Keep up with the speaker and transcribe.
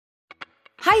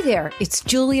Hi there, it's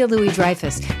Julia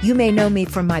Louis-Dreyfus. You may know me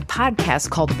from my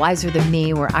podcast called Wiser Than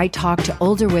Me, where I talk to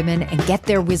older women and get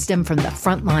their wisdom from the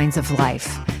front lines of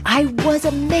life. I was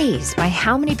amazed by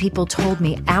how many people told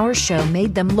me our show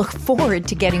made them look forward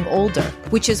to getting older,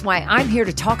 which is why I'm here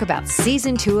to talk about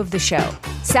season 2 of the show.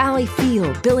 Sally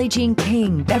Field, Billie Jean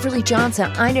King, Beverly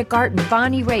Johnson, Ina Garten,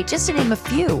 Bonnie Raitt, just to name a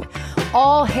few.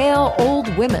 All hail old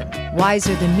women.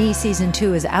 Wiser Than Me season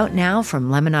 2 is out now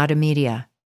from Lemonada Media.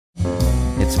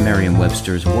 It's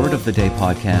Merriam-Webster's Word of the Day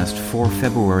podcast for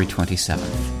February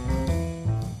 27th.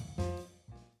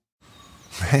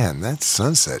 Man, that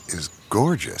sunset is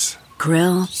gorgeous.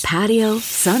 Grill, patio,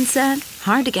 sunset.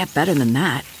 Hard to get better than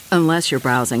that. Unless you're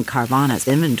browsing Carvana's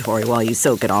inventory while you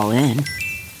soak it all in.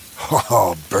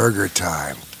 Oh, burger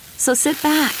time. So sit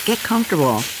back, get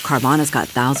comfortable. Carvana's got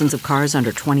thousands of cars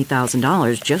under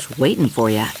 $20,000 just waiting for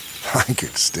you. I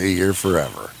could stay here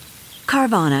forever.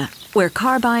 Carvana, where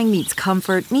car buying meets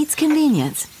comfort meets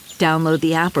convenience. Download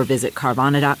the app or visit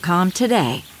Carvana.com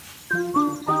today.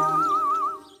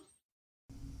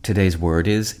 Today's word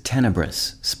is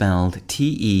Tenebrous, spelled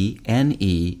Tenebrous.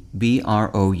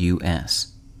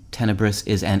 Tenebrous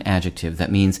is an adjective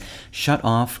that means shut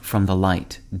off from the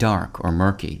light, dark or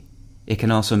murky. It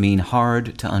can also mean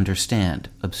hard to understand,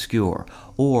 obscure,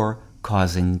 or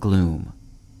causing gloom.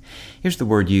 Here's the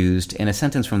word used in a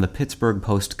sentence from the Pittsburgh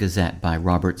Post-Gazette by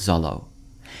Robert Zullo.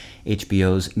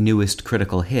 HBO's newest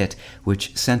critical hit,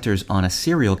 which centers on a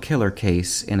serial killer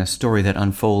case in a story that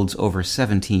unfolds over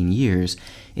 17 years,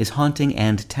 is haunting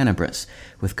and tenebrous,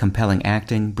 with compelling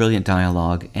acting, brilliant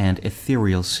dialogue, and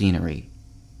ethereal scenery.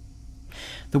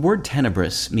 The word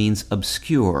tenebrous means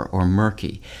obscure or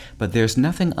murky, but there's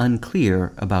nothing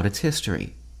unclear about its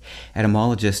history.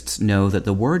 Etymologists know that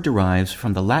the word derives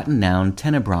from the Latin noun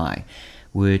tenebrae,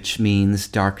 which means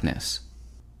darkness.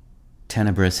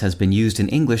 Tenebrous has been used in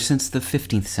English since the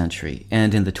 15th century,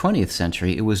 and in the 20th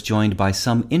century it was joined by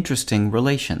some interesting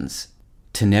relations.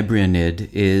 Tenebrionid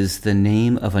is the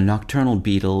name of a nocturnal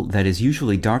beetle that is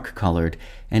usually dark-colored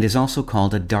and is also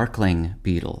called a darkling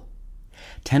beetle.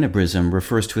 Tenebrism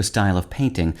refers to a style of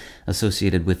painting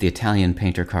associated with the Italian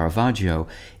painter Caravaggio,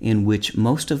 in which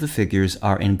most of the figures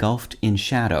are engulfed in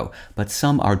shadow, but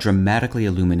some are dramatically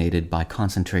illuminated by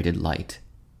concentrated light.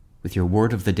 With your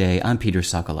word of the day, I'm Peter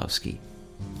Sokolowski.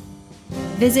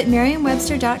 Visit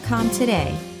Merriam-Webster.com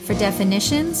today for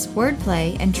definitions,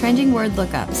 wordplay, and trending word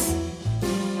lookups.